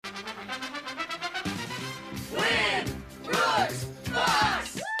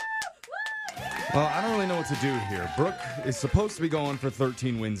Well, I don't really know what to do here. Brooke is supposed to be going for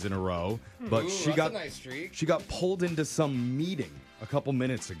 13 wins in a row, but That's a nice streak. she got pulled into some meeting a couple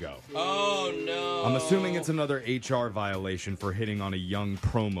minutes ago. Oh, no. I'm assuming it's another HR violation for hitting on a young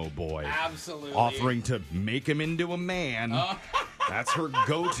promo boy. Absolutely. Offering to make him into a man. That's her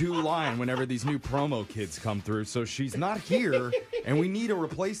go-to line whenever these new promo kids come through. So she's not here, and we need a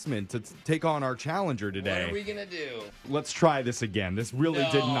replacement to take on our challenger today. What are we going to do? Let's try this again. This really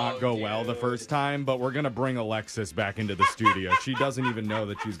did not go well the first time, but we're going to bring Alexis back into the studio. She doesn't even know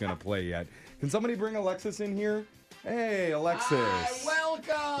that she's going to play yet. Can somebody bring Alexis in here? Hey, Alexis. Hi,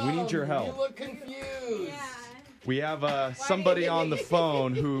 welcome. We need your help. You look confused. Yeah. We have somebody on the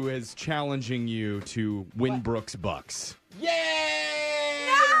phone who is challenging you to win Brooks Bucks. Yay!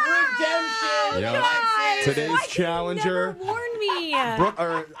 Yep. Redemption! Alexis! Today's Why did challenger. you never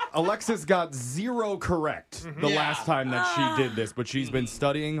warn me? Alexis got 0 correct the last time that she did this, but she's been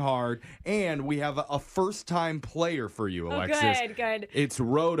studying hard. And we have a first-time player for you, Alexis. Good. It's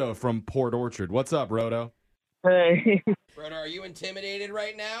Rhoda from Port Orchard. What's up, Rhoda? Hey, Rhoda, are you intimidated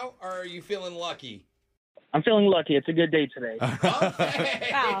right now, or are you feeling lucky? I'm feeling lucky. It's a good day today. Okay.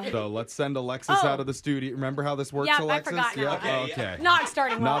 Wow. So let's send Alexis out of the studio. Remember how this works, Yeah, I Alexis? forgot now. Yeah? Okay, Okay. Not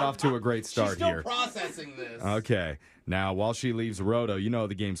starting well. Not off to a great She's start still here. processing this. Okay. Now, while she leaves Rhoda, you know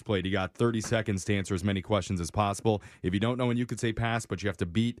the game's played. You got 30 seconds to answer as many questions as possible. If you don't know when you could say pass, but you have to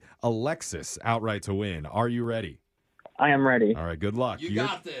beat Alexis outright to win. Are you ready? I am ready. All right, good luck. You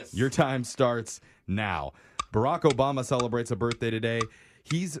got this. Your time starts now. Barack Obama celebrates a birthday today.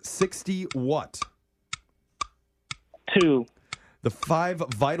 He's 60 what? 2, The 5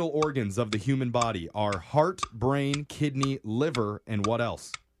 vital organs of the human body are heart, brain, kidney, liver, and what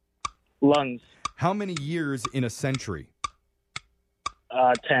else? lungs, How many years in a century?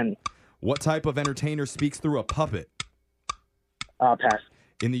 10, What type of entertainer speaks through a puppet? pass,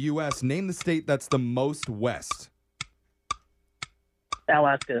 In the U.S., name the state that's the most west.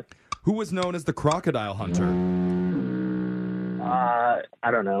 Alaska, Who was known as the crocodile hunter? I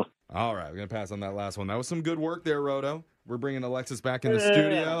don't know. All right, we're going to pass on that last one. That was some good work there, Roto. We're bringing Alexis back in the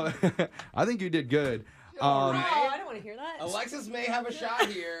studio. I think you did good. All right. Oh, I don't want to hear that. Alexis may have a shot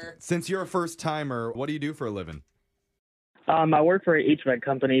here. Since you're a first-timer, what do you do for a living? I work for a HVAC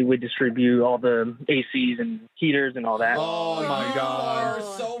company. We distribute all the ACs and heaters and all that. Oh, my You God.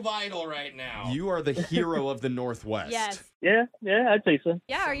 are so vital right now. You are the hero of the Northwest. Yes. Yeah, I'd say so.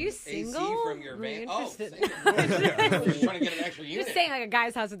 Yeah, are you AC single? from your Really van. Oh, interested. single. Just trying to get an extra unit. Just saying, like a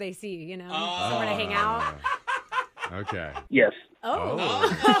guy's house with AC, you know, Oh. somewhere to hang out. Okay. Yes. Oh.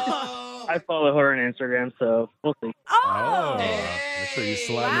 Oh. I follow her on Instagram, so we'll see. Oh. Hey. Make sure you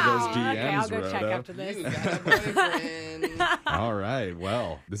slide Wow. into those DMs, Okay, I'll go check Rhoda. after this. You got a boyfriend. All right.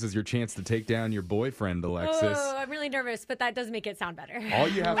 Well, this is your chance to take down your boyfriend, Alexis. Oh, I'm really nervous, but that does make it sound better. All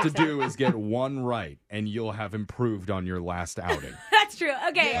you have to do is get one right, and you'll have improved on your last outing. That's true.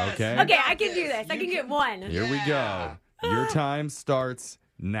 Okay. Yes, Okay. you Okay, got I can do this. I You can get one. Here we Yeah. go. Your time starts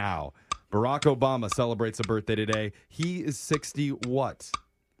now. Barack Obama celebrates a birthday today. He is 60 what?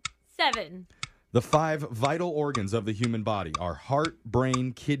 7. The 5 vital organs of the human body are heart,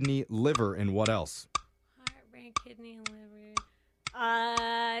 brain, kidney, liver, and what else? Heart, brain, kidney, liver.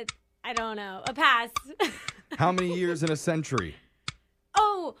 I don't know. A pass. How many years in a century?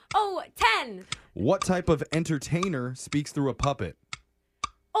 10. What type of entertainer speaks through a puppet?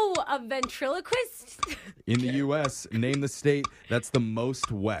 Oh, a ventriloquist. In the U.S., name the state that's the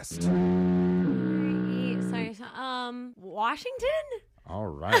most west. Sorry. Washington? All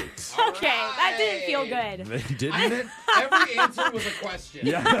right. Okay, that didn't feel good. Didn't it? Every answer was a question.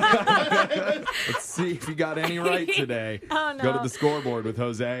 Yeah. Let's see if you got any right today. Oh, no. Go to the scoreboard with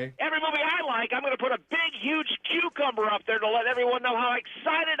Jose. Every movie I like, I'm going to put a big, huge cucumber up there to let everyone know how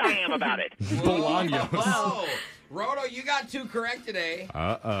excited I am about it. Bolaños. Whoa. Roto, you got 2 correct today.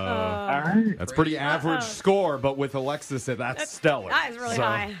 Uh-oh. All right. That's pretty average score, but with Alexis, that's stellar. That is really So,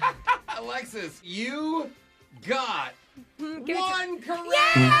 high. Alexis, you got Give it to- 1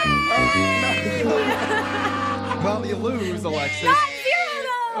 correct. Well, you lose, Alexis. Not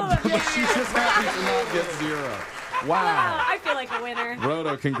 0 though. But she's just happy to not get 0. Wow, Wow. I feel like a winner.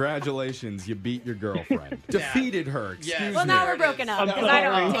 Roto, congratulations. You beat your girlfriend. Defeated her. Excuse Yes. Well, me. now we're broken up because I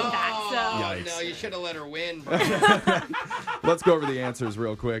don't take that. Oh, Yikes. no, you should have let her win, bro. Let's go over the answers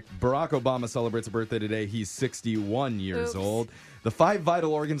real quick. Barack Obama celebrates a birthday today. He's 61 years Oops. old. The 5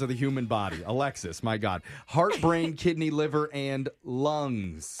 vital organs of the human body. Alexis, my God. Heart, brain, kidney, liver, and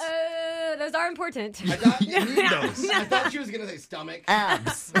lungs. those are important. I thought you need those. I thought she was going to say stomach.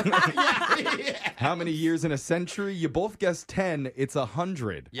 Abs. yeah. How many years in a century? You both guessed 10. It's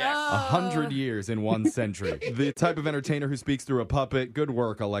 100. Yes. 100 years in one century. The type of entertainer who speaks through a puppet. Good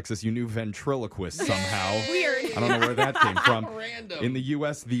work, Alexis. You knew ventriloquist somehow. Weird. I don't know where that came from. Random. In the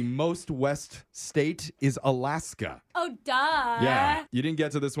U.S., the most west state is Alaska. Oh, duh. Yeah. You didn't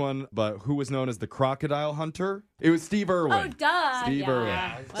get to this one, but who was known as the crocodile hunter? It was Steve Irwin. Oh, duh. Steve Irwin.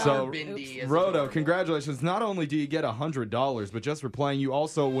 Yeah. Well, So, Bindi is Roto, adorable. congratulations. Not only do you get $100, but just for playing, you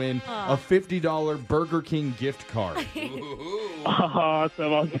also win a $50 Burger King gift card. Ooh.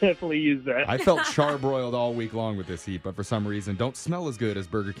 Awesome. I'll definitely use that. I felt charbroiled all week long with this heat, but for some reason, don't smell as good as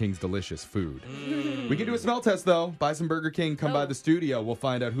Burger King's delicious food. We can do a smell test, though. Buy some Burger King, come by the studio. We'll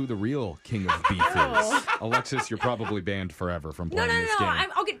find out who the real king of beef is. Alexis, you're probably banned forever from No, playing no, this no. game.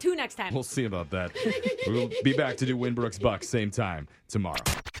 I'll get 2 next time. We'll see about that. We'll be back to do Winbrook's Bucks same time tomorrow.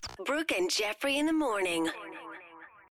 Brooke and Jeffrey in the morning.